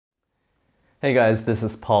Hey guys, this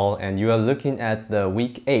is Paul and you are looking at the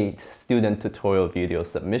Week 8 student tutorial video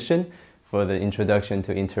submission for the Introduction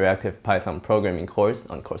to Interactive Python Programming course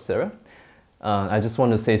on Coursera. I just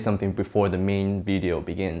want to say something before the main video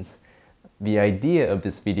begins. The idea of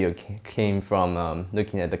this video came from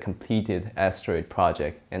looking at the completed Asteroid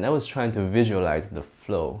project, and I was trying to visualize the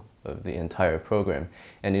flow of the entire program,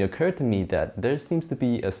 and it occurred to me that there seems to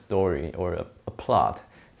be a story or a plot,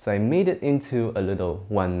 so I made it into a little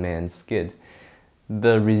one-man skit.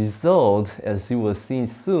 The result, as you will see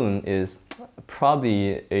soon, is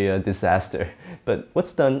probably a disaster, but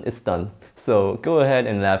what's done is done. So go ahead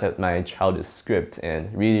and laugh at my childish script and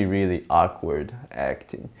really awkward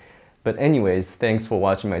acting. But anyways, thanks for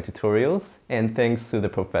watching my tutorials, and thanks to the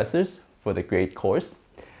professors for the great course.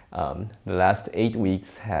 The last 8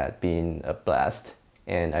 weeks had been a blast,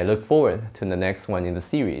 and I look forward to the next one in the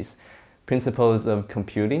series, Principles of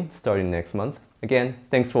Computing, starting next month. Again,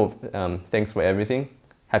 thanks for everything.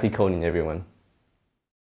 Happy coding, everyone.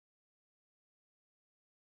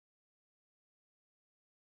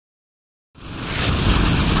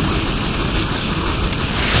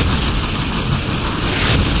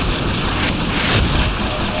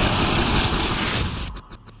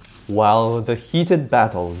 While the heated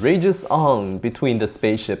battle rages on between the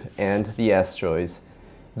spaceship and the asteroids,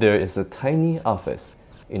 there is a tiny office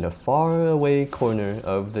in a faraway corner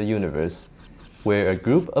of the universe where a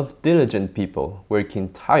group of diligent people working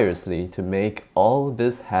tirelessly to make all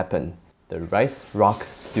this happen. The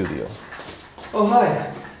RiceRocks studio. Oh,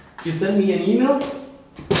 hi. You sent me an email?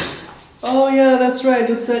 Oh yeah, that's right.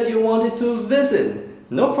 You said you wanted to visit.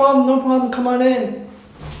 No problem. Come on in.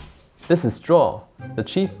 This is Draw, the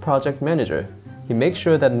chief project manager. He makes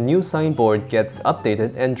sure that a new signboard gets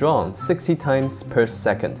updated and drawn 60 times per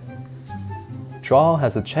second. Draw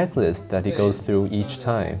has a checklist that he goes through each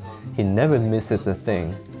time. He never misses a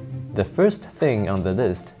thing. The first thing on the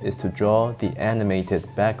list is to draw the animated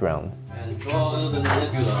background. And draw the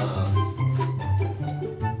nebula.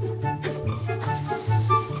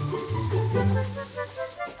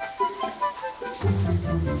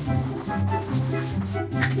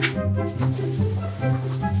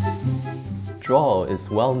 Draw is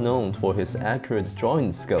well known for his accurate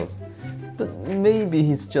drawing skills, but maybe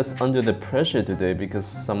he's just under the pressure today because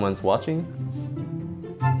someone's watching?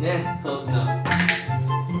 Yeah, close enough.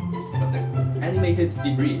 What's next? Animated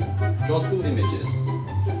debris. Draw 2 images.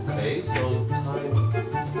 Okay, so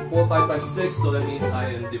time 4, 5, 5, 6, so that means I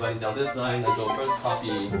am dividing down this line. I draw first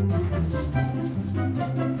copy.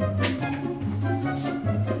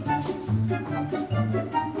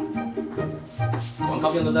 One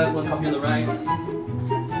copy on the left, one copy on the right.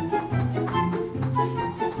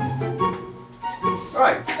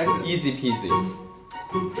 Alright, excellent. Easy peasy.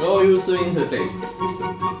 Draw user interface.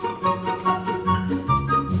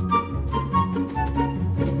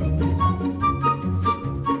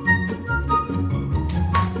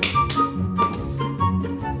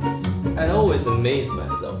 I always amaze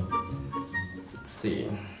myself. Let's see.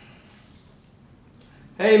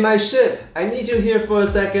 Hey, my ship! I need you here for a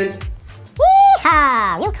second.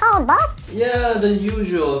 Yeehaw! You called, boss? Yeah, the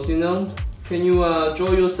usuals, you know. Can you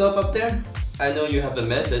draw yourself up there? I know you have the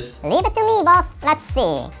method. Leave it to me, boss. Let's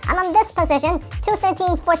see. I'm on this position,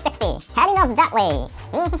 213, 460. Heading up that way.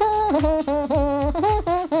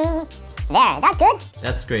 There, that good?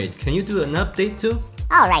 That's great. Can you do an update too?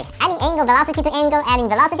 Alright, adding angle velocity to angle, adding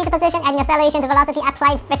velocity to position, adding acceleration to velocity,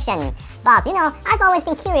 applied friction. Boss, you know, I've always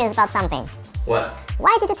been curious about something. What?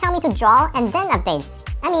 Why did you tell me to draw and then update?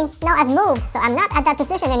 I mean, now I've moved, so I'm not at that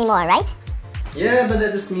position anymore, right? Yeah, but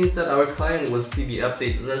that just means that our client will see the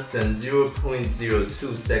update less than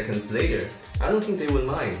 0.02 seconds later. I don't think they would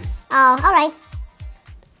mind. Oh, alright.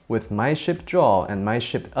 With my ship draw and my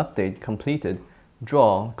ship update completed,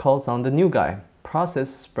 Draw calls on the new guy, Process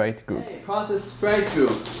Sprite Group. Hey, Process Sprite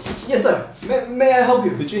Group. Yes, sir. May I help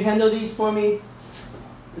you? Could you handle these for me?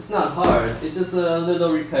 It's not hard. It's just a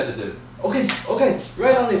little repetitive. Okay.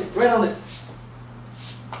 Right on it.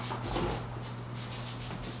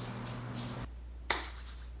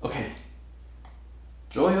 Okay.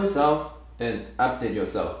 Draw yourself and update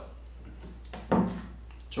yourself.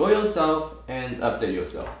 Draw yourself and update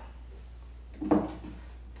yourself.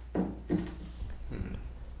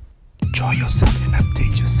 Draw yourself and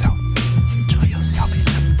update yourself. Draw yourself and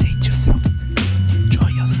update yourself. Draw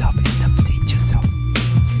yourself and update yourself.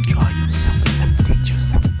 Draw yourself and update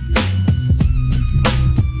yourself.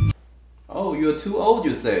 Oh, you're too old,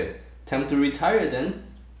 you say. Time to retire then.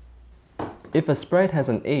 If a sprite has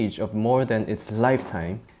an age of more than its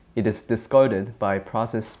lifetime, it is discarded by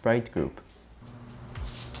Process Sprite Group.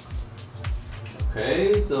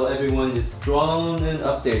 Okay, so everyone is drawn and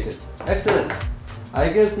updated. Excellent. I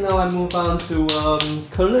guess now I move on to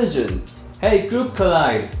collision. Hey, group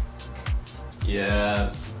collide.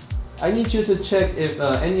 Yeah. I need you to check if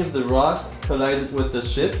any of the rocks collided with the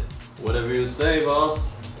ship. Whatever you say,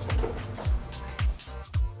 boss.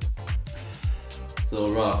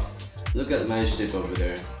 So, Rock, look at my ship over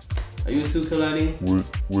there. Are you two colliding?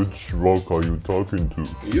 Which rock are you talking to?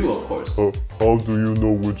 You, of course. How do you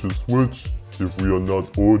know which is which if we are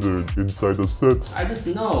not ordered inside a set? I just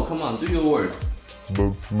know. Come on, do your work.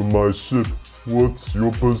 My ship, what's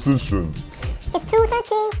your position? It's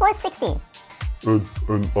 213, 460.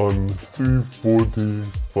 And I'm 340,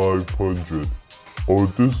 500. Our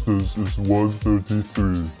distance is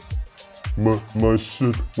 133. My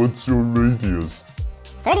ship, what's your radius?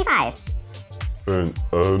 35. And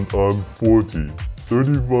I'm 40.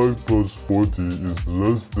 35 plus 40 is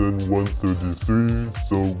less than 133,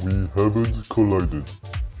 so we haven't collided.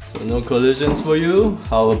 So no collisions for you?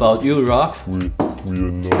 How about you, Rock? We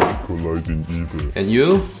are not colliding either. And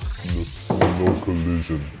you? No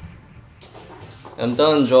collision. I'm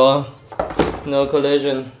done, Jaw. No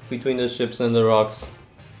collision between the ships and the rocks.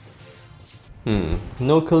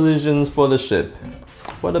 No collisions for the ship.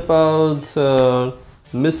 What about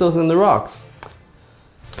missiles and the rocks?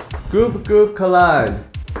 Group collide.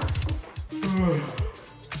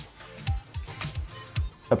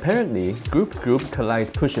 Apparently, Group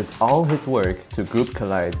Collide pushes all his work to Group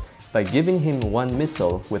Collide by giving him one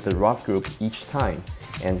missile with the rock group each time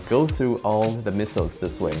and go through all the missiles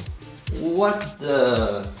this way. What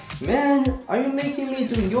the... Man, are you making me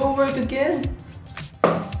do your work again?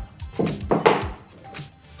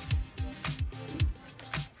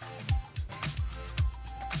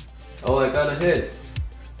 Oh, I got a hit.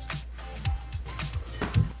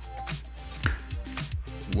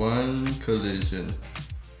 One collision.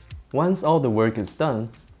 Once all the work is done,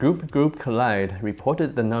 Group Collide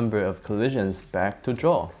reported the number of collisions back to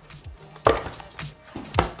Draw.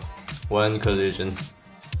 One collision.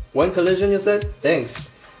 One collision, you said?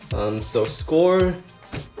 Thanks. So score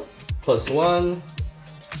 +1.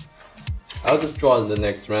 I'll just draw the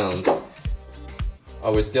next round.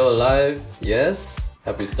 Are we still alive? Yes.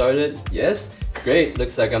 Have we started? Yes. Great.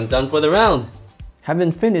 Looks like I'm done for the round.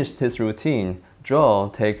 Having finished his routine, Draw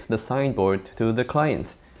takes the signboard to the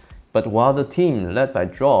client. But while the team led by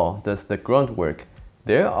Draw does the grunt work,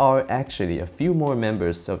 there are actually a few more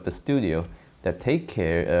members of the studio that take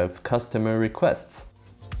care of customer requests.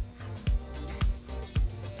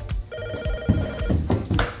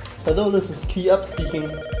 Hello, this is Key Up speaking.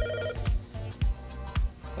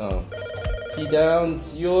 Oh. Key down,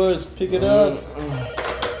 it's yours, pick it up.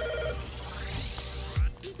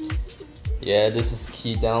 Yeah, this is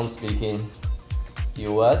Key Down speaking.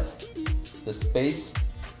 You what? The space?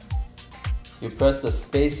 You press the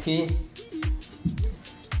space key?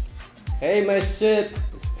 Hey, my ship!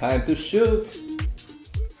 It's time to shoot!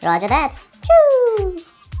 Roger that. Choo!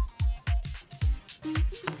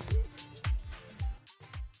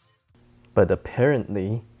 But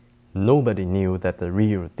apparently, nobody knew that the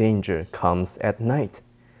real danger comes at night.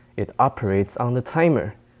 It operates on the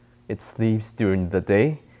timer. It sleeps during the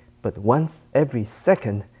day, but once every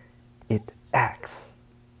second, it acts.